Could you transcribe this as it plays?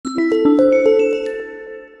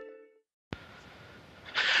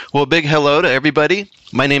Well, big hello to everybody.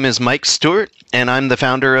 My name is Mike Stewart, and I'm the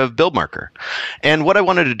founder of BuildMarker. And what I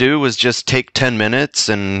wanted to do was just take 10 minutes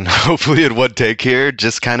and hopefully in one take here,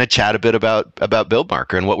 just kind of chat a bit about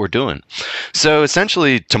BuildMarker and what we're doing. So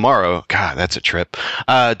essentially tomorrow, God, that's a trip.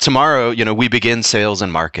 Tomorrow, we begin sales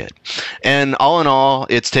and market. And all in all,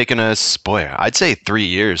 it's taken us, boy, I'd say 3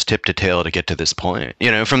 years tip to tail to get to this point.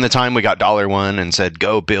 From the time we got $1 and said,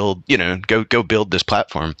 go build, go build this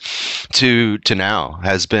platform to now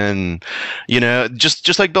has been,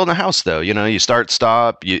 just like building a house though, you start,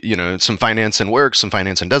 stop, some financing works, some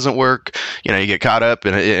financing doesn't work, you get caught up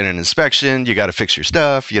in an inspection, you got to fix your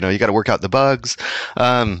stuff, you got to work out the bugs.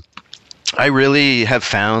 I really have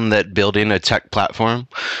found that building a tech platform,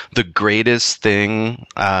 the greatest thing,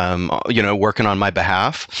 working on my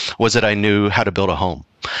behalf was that I knew how to build a home.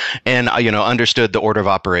 And understood the order of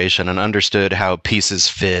operation and understood how pieces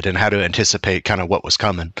fit and how to anticipate kind of what was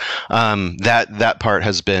coming. That part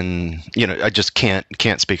has been, I just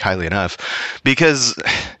can't speak highly enough because,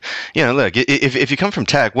 look, if you come from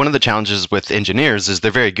tech, one of the challenges with engineers is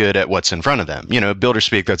they're very good at what's in front of them. Builder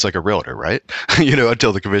speak, that's like a realtor, right?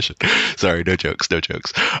 Until the commission. Sorry, no jokes.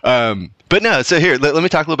 But no, so here, let me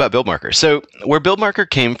talk a little about BuildMarker. So where BuildMarker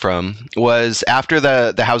came from was after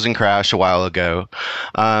the housing crash a while ago.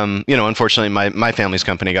 Unfortunately, my family's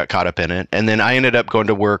company got caught up in it, and then I ended up going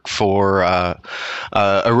to work for a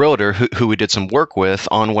realtor who we did some work with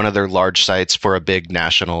on one of their large sites for a big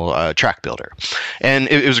national track builder, and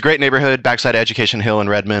it was a great neighborhood, backside Education Hill in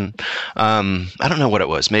Redmond. I don't know what it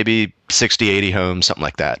was, maybe 60, 80 homes, something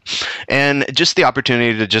like that. And just the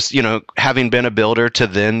opportunity to just, having been a builder to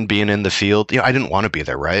then being in the field, I didn't want to be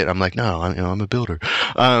there, right? I'm like, no, I'm a builder.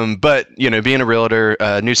 But, being a realtor,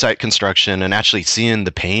 new site construction, and actually seeing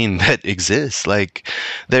the pain that exists, like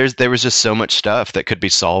there was just so much stuff that could be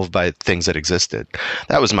solved by things that existed.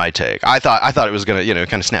 That was my take. I thought it was going to,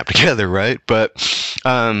 kind of snap together, right? But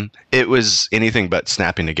it was anything but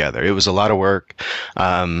snapping together. It was a lot of work,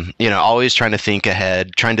 always trying to think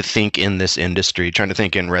ahead, trying to think in this industry, trying to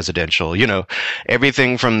think in residential,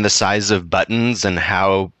 everything from the size of buttons and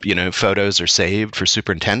how, photos are saved for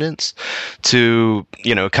superintendents to,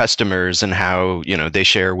 customers and how, they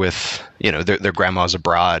share with, their grandmas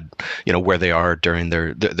abroad, where they are during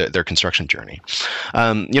their construction journey.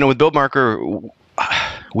 With BuildMarker,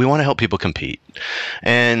 we want to help people compete.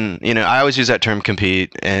 And, I always use that term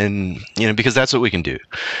compete and, because that's what we can do.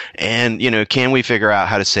 And, can we figure out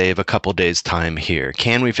how to save a couple days time here?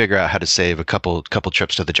 Can we figure out how to save a couple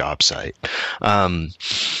trips to the job site?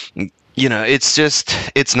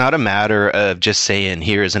 It's not a matter of just saying,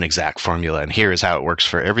 here is an exact formula and here is how it works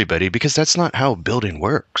for everybody, because that's not how building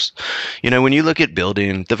works. When you look at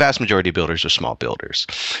building, the vast majority of builders are small builders.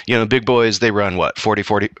 Big boys, they run what, 40,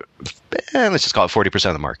 let's just call it 40%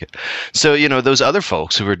 of the market. So, those other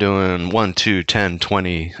folks who are doing 1, 2, 10,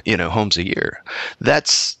 20, homes a year,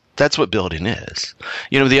 that's what building is.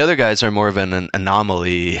 The other guys are more of an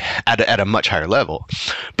anomaly at a much higher level.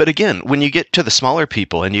 But again, when you get to the smaller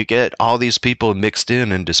people and you get all these people mixed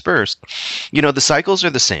in and dispersed, the cycles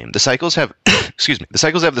are the same. The cycles have, the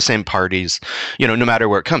cycles have the same parties, no matter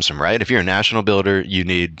where it comes from, right? If you're a national builder, you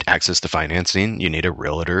need access to financing, you need a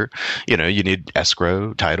realtor, you need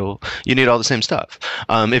escrow, title, you need all the same stuff.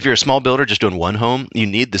 If you're a small builder just doing one home, you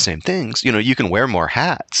need the same things. You can wear more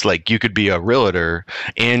hats. Like you could be a realtor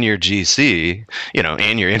and your GC,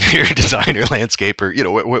 and your interior designer,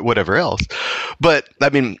 landscaper, whatever else. But I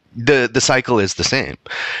mean, the cycle is the same.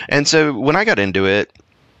 And so when I got into it,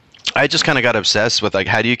 I just kind of got obsessed with like,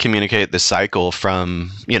 how do you communicate this cycle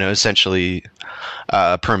from, essentially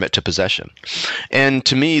permit to possession? And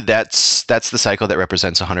to me, that's the cycle that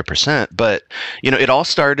represents 100%. But, it all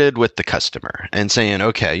started with the customer and saying,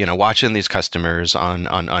 okay, watching these customers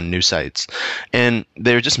on new sites, and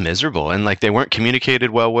they're just miserable. And like, they weren't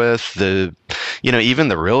communicated well with even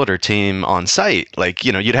the realtor team on site. Like,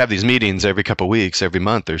 you'd have these meetings every couple of weeks, every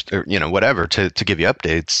month or whatever to give you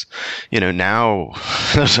updates. Now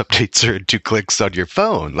those updates are 2 clicks on your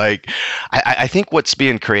phone. Like, I think what's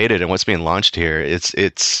being created and what's being launched here,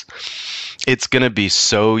 it's going to be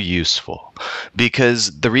so useful,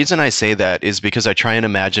 because the reason I say that is because I try and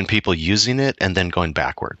imagine people using it and then going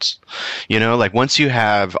backwards. Like once you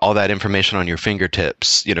have all that information on your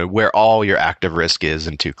fingertips, where all your active risk is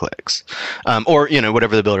in 2 clicks, or,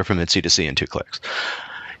 whatever the builder from C to C in 2 clicks.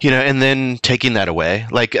 And then taking that away,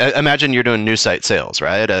 like imagine you're doing new site sales,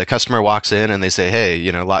 right? A customer walks in and they say,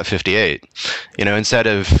 hey, lot 58, instead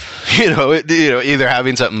of, either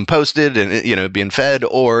having something posted and, being fed,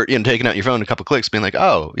 or, taking out your phone a couple clicks, being like,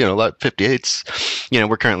 oh, lot 58's,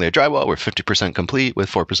 we're currently at drywall, we're 50% complete with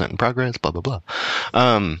 4% in progress, blah, blah, blah.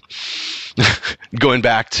 going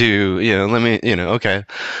back to, let me, okay,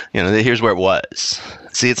 here's where it was.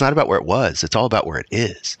 See, it's not about where it was. It's all about where it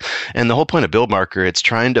is. And the whole point of BuildMarker, it's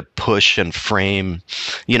trying to push and frame,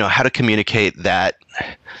 how to communicate that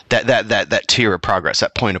tier of progress,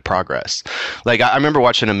 that point of progress. Like I remember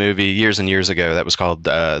watching a movie years and years ago that was called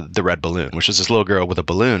The Red Balloon, which was this little girl with a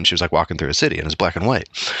balloon. She was like walking through a city and it was black and white.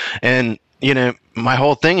 And my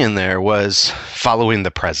whole thing in there was following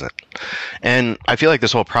the present. And I feel like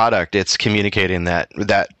this whole product, it's communicating that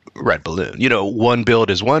red balloon. One build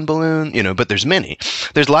is one balloon, but there's many.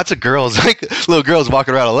 There's lots of girls, like little girls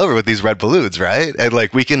walking around all over with these red balloons, right? And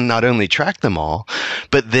like we can not only track them all,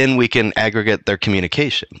 but then we can aggregate their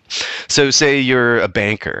communication. So say you're a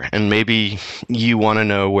banker and maybe you want to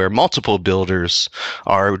know where multiple builders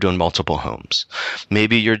are doing multiple homes.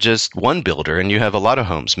 Maybe you're just one builder and you have a lot of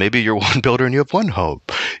homes. Maybe you're one builder and you have one home.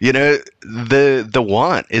 The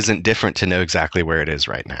want isn't different to know exactly where it is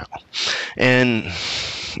right now. And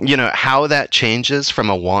how that changes from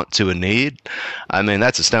a want to a need, I mean,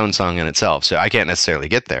 that's a Stone song in itself. So I can't necessarily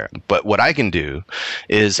get there. But what I can do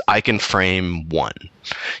is I can frame one.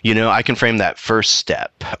 I can frame that first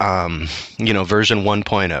step, version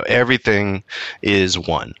 1.0. Everything is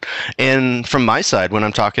one. And from my side, when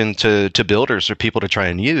I'm talking to builders or people to try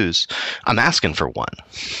and use, I'm asking for one.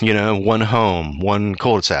 One home, one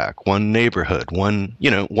cul-de-sac, one neighborhood, one.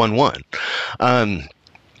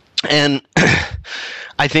 And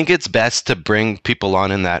I think it's best to bring people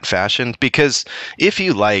on in that fashion, because if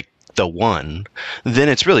you like the one, then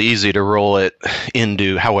it's really easy to roll it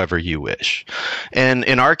into however you wish. And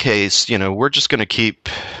in our case, we're just going to keep,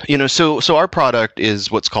 so our product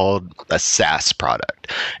is what's called a SaaS product.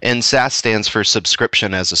 And SaaS stands for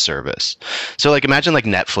subscription as a service. So like imagine like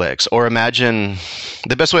Netflix, or imagine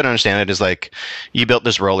the best way to understand it is like you built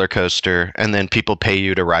this roller coaster and then people pay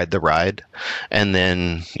you to ride the ride and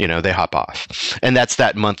then, they hop off. And that's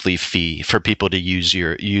that monthly fee for people to use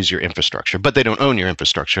your infrastructure, but they don't own your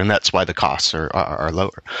infrastructure. And that's why the costs are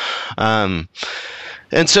lower.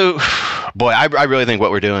 And so, boy, I really think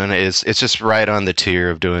what we're doing is it's just right on the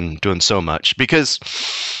tier of doing so much, because,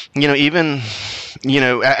 even,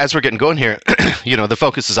 as we're getting going here, the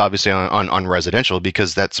focus is obviously on residential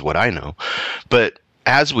because that's what I know. But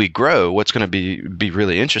as we grow, what's going to be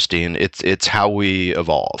really interesting, it's how we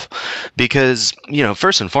evolve, because,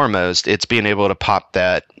 first and foremost, it's being able to pop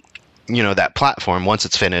that platform once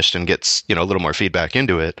it's finished and gets, a little more feedback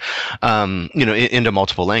into it, into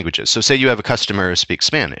multiple languages. So say you have a customer who speaks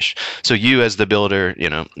Spanish. So you as the builder,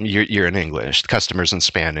 you're in English, the customer's in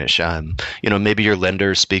Spanish. Maybe your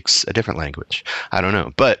lender speaks a different language. I don't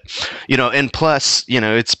know. But, and plus,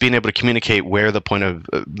 it's being able to communicate where the point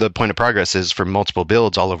of progress is for multiple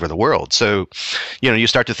builds all over the world. So, you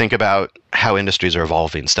start to think about how industries are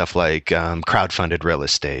evolving, stuff like crowdfunded real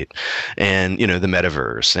estate and, the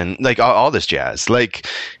metaverse and like all this jazz. Like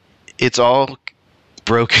it's all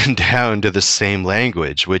broken down to the same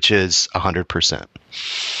language, which is 100%.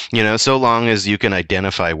 So long as you can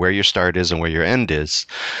identify where your start is and where your end is,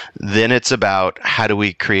 then it's about how do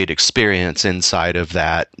we create experience inside of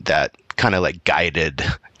that kind of like guided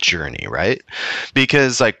journey, right?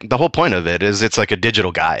 Because like the whole point of it is it's like a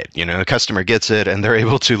digital guide. A customer gets it and they're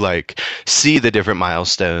able to like see the different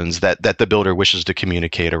milestones that the builder wishes to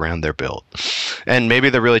communicate around their build. And maybe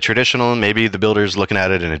they're really traditional, maybe the builder's looking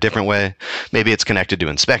at it in a different way. Maybe it's connected to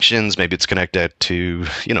inspections, maybe it's connected to,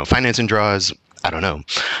 financing draws. I don't know.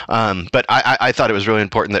 But I thought it was really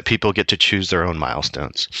important that people get to choose their own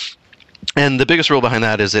milestones. And the biggest rule behind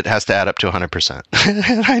that is it has to add up to 100%.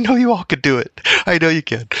 And I know you all could do it. I know you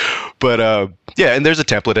can. But yeah, and there's a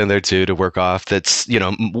template in there too to work off. That's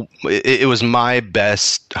it was my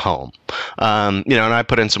best home. And I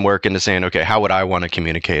put in some work into saying, okay, how would I want to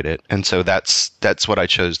communicate it? And so that's what I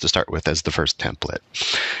chose to start with as the first template.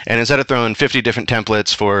 And instead of throwing 50 different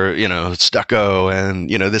templates for stucco and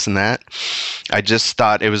this and that, I just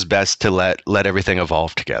thought it was best to let everything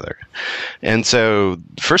evolve together. And so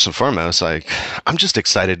first and foremost, like I'm just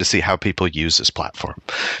excited to see how people use this platform,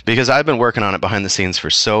 because I've been working on it behind the scenes for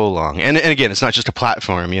so long. And again, it's not just a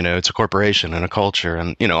platform, it's a corporation and a culture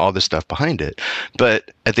and all this stuff behind it.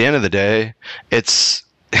 But at the end of the day, it's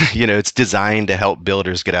it's designed to help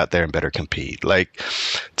builders get out there and better compete. Like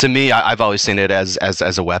to me, I've always seen it as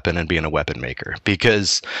a weapon and being a weapon maker,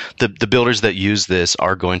 because the builders that use this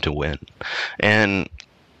are going to win. And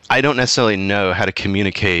I don't necessarily know how to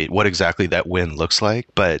communicate what exactly that win looks like,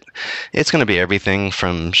 but it's going to be everything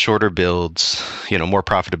from shorter builds, more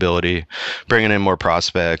profitability, bringing in more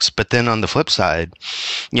prospects. But then on the flip side,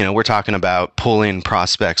 we're talking about pulling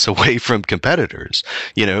prospects away from competitors,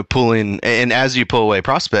 pulling, and as you pull away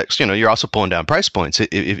prospects, you're also pulling down price points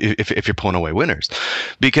if you're pulling away winners.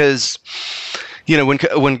 Because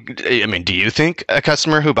do you think a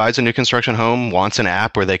customer who buys a new construction home wants an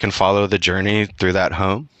app where they can follow the journey through that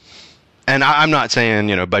home? And I'm not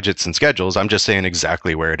saying, budgets and schedules. I'm just saying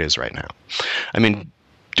exactly where it is right now. I mean,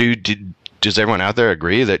 does everyone out there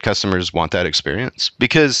agree that customers want that experience?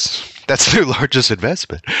 Because that's their largest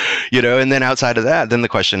investment, and then outside of that, then the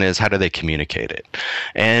question is, how do they communicate it?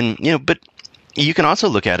 And, but you can also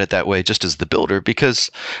look at it that way just as the builder, because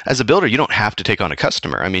as a builder, you don't have to take on a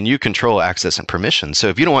customer. I mean, you control access and permission. So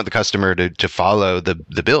if you don't want the customer to follow the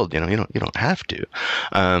build, you don't have to.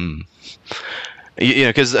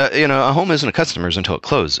 Because a home isn't a customer's until it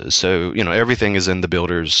closes. So everything is in the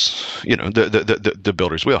builder's, the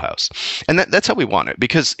builder's wheelhouse, and that's how we want it.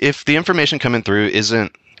 Because if the information coming through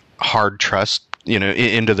isn't hard trust,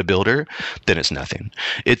 into the builder, then it's nothing.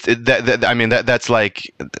 That's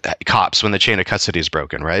like cops when the chain of custody is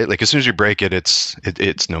broken, right? Like as soon as you break it,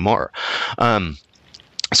 it's no more.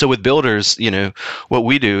 So with builders, what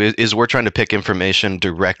we do is we're trying to pick information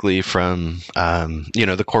directly from,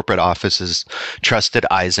 the corporate office's trusted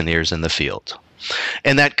eyes and ears in the field.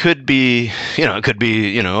 And that could be,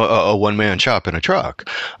 a one-man shop in a truck.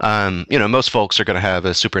 Most folks are going to have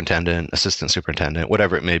a superintendent, assistant superintendent,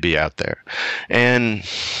 whatever it may be out there. And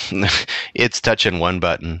it's touching one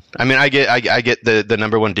button. I mean, I get the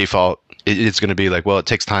number one default. It's going to be like, well, it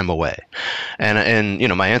takes time away. And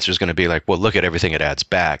my answer is going to be like, well, look at everything it adds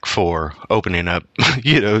back for opening up,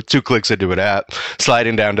 2 clicks into an app,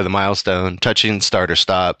 sliding down to the milestone, touching start or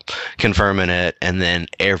stop, confirming it, and then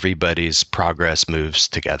everybody's progress moves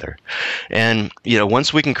together. And,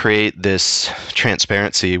 once we can create this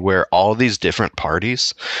transparency where all these different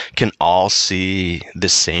parties can all see the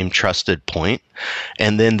same trusted point,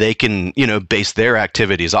 and then they can, base their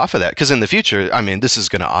activities off of that. Because in the future, this is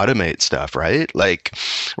going to automate stuff, right? Like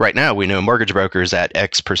right now, we know mortgage brokers at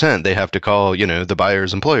X%, they have to call, the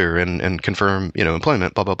buyer's employer and confirm,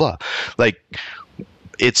 employment, blah, blah, blah. Like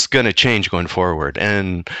it's going to change going forward.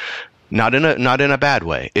 And not in a bad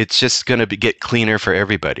way. It's just going to get cleaner for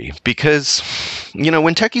everybody, because,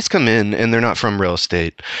 when techies come in and they're not from real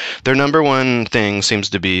estate, their number one thing seems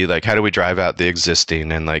to be like, how do we drive out the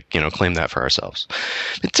existing and claim that for ourselves?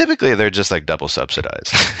 And typically they're just like double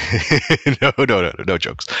subsidized. No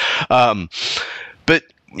jokes. But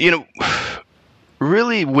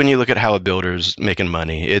really, when you look at how a builder's making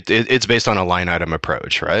money, it's based on a line item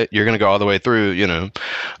approach, right? You're going to go all the way through,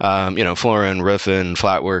 flooring, roofing,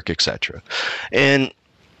 flat work, etc. And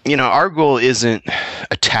our goal isn't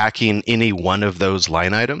attacking any one of those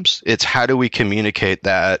line items. It's how do we communicate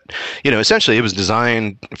that, essentially it was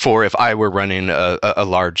designed for if I were running a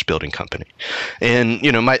large building company. And,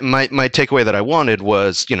 my takeaway that I wanted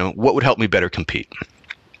was, what would help me better compete?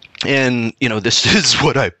 And, this is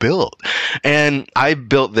what I built. And I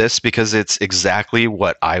built this because it's exactly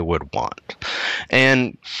what I would want.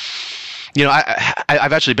 And,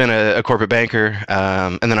 I've actually been a corporate banker,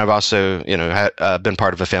 and then I've also, been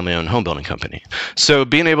part of a family-owned home building company. So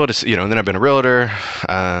being able to, and then I've been a realtor.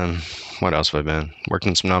 What else have I been? Worked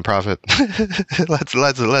in some nonprofit.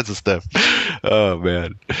 lots of stuff. Oh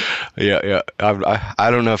man, yeah.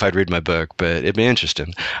 I don't know if I'd read my book, but it'd be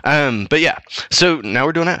interesting. But yeah. So now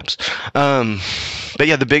we're doing apps. But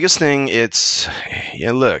yeah, the biggest thing,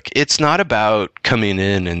 look, it's not about coming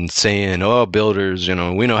in and saying, oh, builders,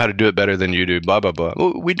 we know how to do it better than you do, blah, blah, blah.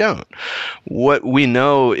 Well, we don't. What we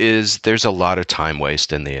know is there's a lot of time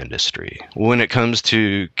waste in the industry when it comes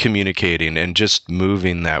to communicating and just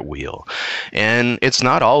moving that wheel. And it's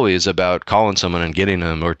not always about calling someone and getting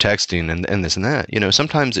them or texting and this and that.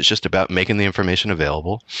 Sometimes it's just about making the information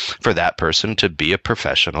available for that person to be a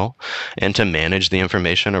professional and to manage the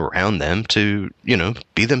information around them to,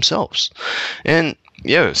 be themselves. And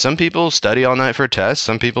some people study all night for a test.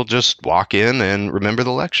 Some people just walk in and remember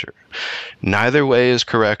the lecture. Neither way is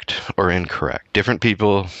correct or incorrect. Different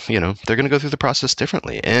people, they're going to go through the process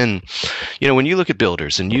differently. And, when you look at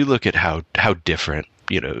builders and you look at how different,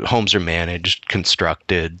 homes are managed,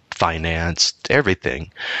 constructed, financed,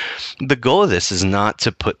 everything. The goal of this is not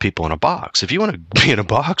to put people in a box. If you want to be in a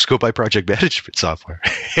box, go buy project management software.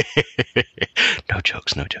 No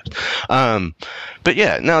jokes. But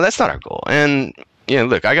yeah, no, that's not our goal. And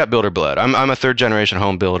look, I got builder blood. I'm a third generation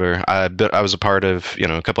home builder. I was a part of,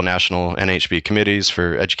 a couple national NHB committees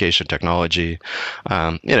for education technology.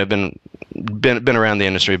 I've been been around the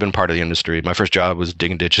industry, been part of the industry. My first job was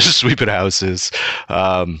digging ditches, sweeping houses.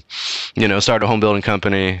 Started a home building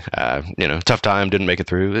company. Tough time, didn't make it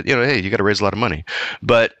through. Hey, you got to raise a lot of money.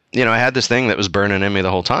 But I had this thing that was burning in me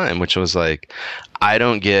the whole time, which was like, I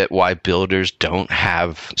don't get why builders don't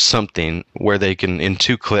have something where they can, in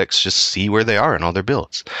 2 clicks, just see where they are in all their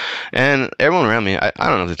builds. And everyone around me, I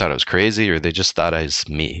don't know if they thought I was crazy or they just thought I was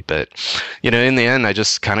me. But, in the end, I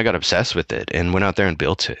just kind of got obsessed with it and went out there and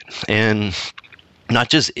built it. And not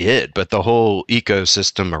just it, but the whole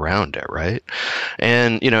ecosystem around it, right?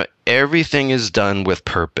 And everything is done with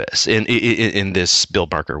purpose in this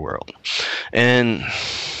BuildMarker world. And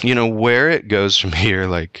where it goes from here,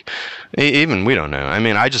 like even we don't know. I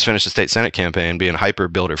mean, I just finished a state senate campaign being hyper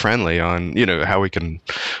builder friendly on how we can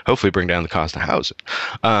hopefully bring down the cost of housing.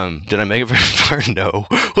 Did I make it very far? No.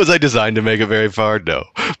 Was I designed to make it very far? No.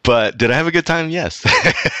 But did I have a good time? Yes.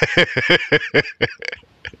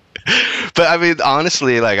 But I mean,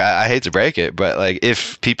 honestly, like I hate to break it, but like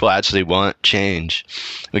if people actually want change,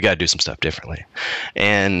 we got to do some stuff differently.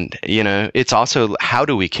 And it's also, how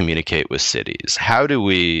do we communicate with cities? How do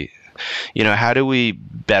we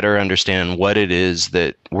better understand what it is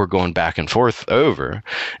that we're going back and forth over,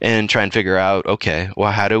 and try and figure out, okay,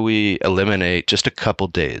 well, how do we eliminate just a couple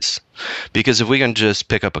days? Because if we can just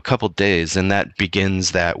pick up a couple days, then that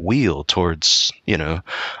begins that wheel towards,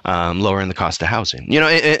 lowering the cost of housing.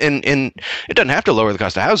 And it doesn't have to lower the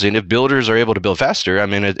cost of housing. If builders are able to build faster, I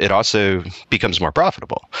mean, it also becomes more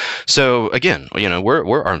profitable. So again,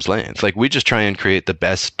 we're arm's length. Like, we just try and create the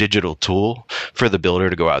best digital tool for the builder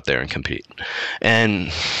to go out there and compete.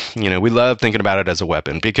 And, we love thinking about it as a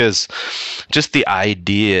weapon, because just the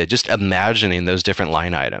idea, just imagining those different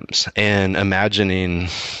line items and imagining,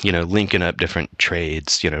 linking up different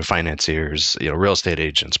trades, financiers, real estate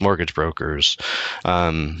agents, mortgage brokers,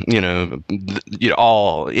 any and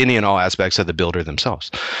all aspects of the builder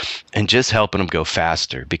themselves, and just helping them go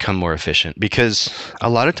faster, become more efficient, because a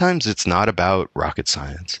lot of times it's not about rocket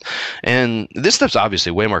science. And this stuff's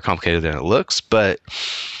obviously way more complicated than it looks, but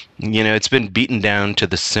it's been beaten down to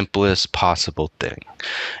the simplest possible thing.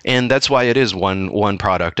 And that's why it is one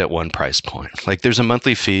product at one price point. Like, there's a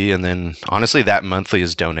monthly fee, and then honestly, that monthly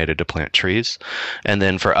is donated to plant trees. And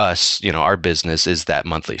then for us, our business is that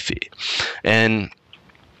monthly fee. And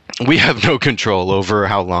we have no control over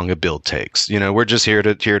how long a build takes. We're just here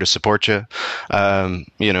to support you.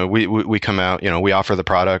 We come out, we offer the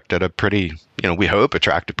product at a pretty, we hope,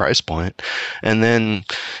 attractive price point. And then,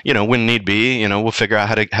 when need be, we'll figure out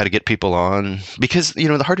how to get people on, because,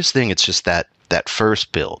 the hardest thing, it's just that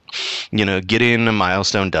first build, getting a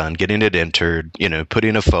milestone done, getting it entered,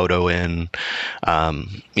 putting a photo in,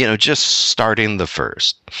 just starting the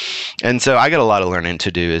first. And so I got a lot of learning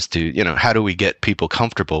to do as to, how do we get people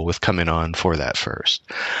comfortable with coming on for that first?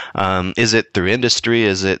 Is it through industry?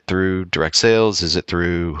 Is it through direct sales? Is it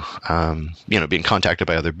through, being contacted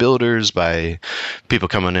by other builders, by people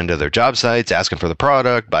coming into their job sites, asking for the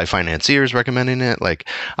product, by financiers recommending it? Like,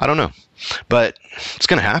 I don't know. But it's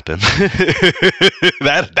gonna happen.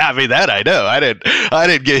 that I know. I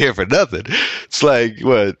didn't get here for nothing. It's like,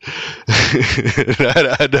 what?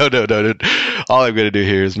 No. All I'm gonna do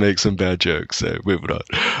here is make some bad jokes. So moving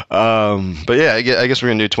on. But yeah, I guess we're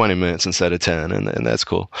gonna do 20 minutes instead of 10, and that's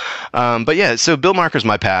cool. But yeah, so BuildMarker's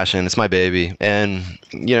my passion. It's my baby. And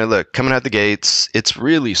look, coming out the gates, it's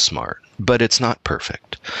really smart, but it's not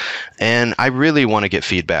perfect. And I really want to get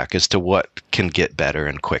feedback as to what can get better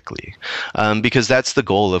and quickly, because that's the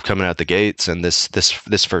goal of coming out the gates. And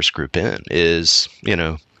this first group in is,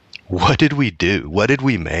 what did we do? What did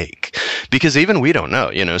we make? Because even we don't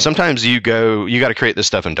know. Sometimes you got to create this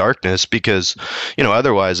stuff in darkness, because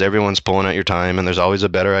otherwise everyone's pulling at your time, and there's always a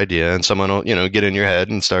better idea, and someone will get in your head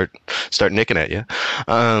and start nicking at you.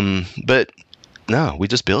 But no, we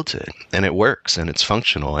just built it, and it works, and it's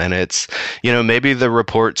functional, and it's, maybe the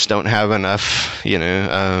reports don't have enough,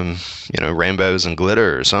 rainbows and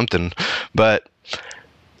glitter or something, but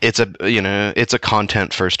it's a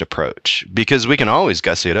content first approach, because we can always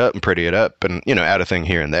gussy it up and pretty it up and, add a thing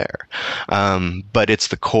here and there. But it's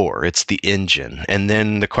the core, it's the engine. And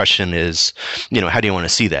then the question is, how do you want to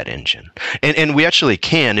see that engine? And we actually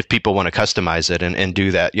can, if people want to customize it and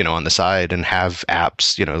do that, on the side, and have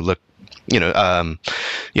apps, look,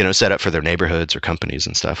 set up for their neighborhoods or companies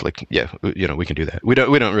and stuff. Like, yeah, we can do that. We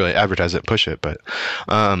don't really advertise it and push it, but,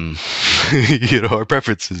 our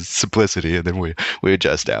preference is simplicity, and then we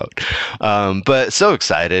adjust out. But so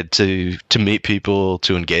excited to meet people,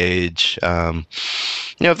 to engage.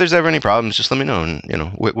 if there's ever any problems, just let me know, and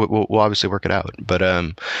we'll obviously work it out. But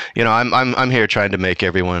I'm here trying to make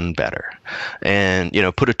everyone better, and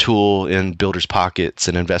put a tool in builders' pockets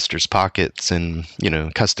and investors' pockets and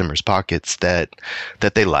customers' pockets that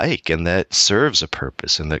they like and that serves a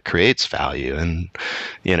purpose and that creates value and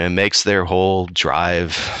makes their whole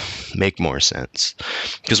drive make more sense.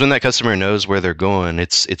 Because when that customer knows where they're going,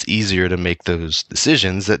 it's easier to make those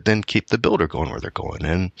decisions that then keep the builder going where they're going.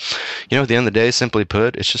 And at the end of the day, simply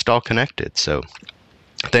put, it's just all connected. So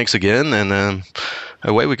thanks again, and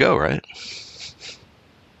away we go, right?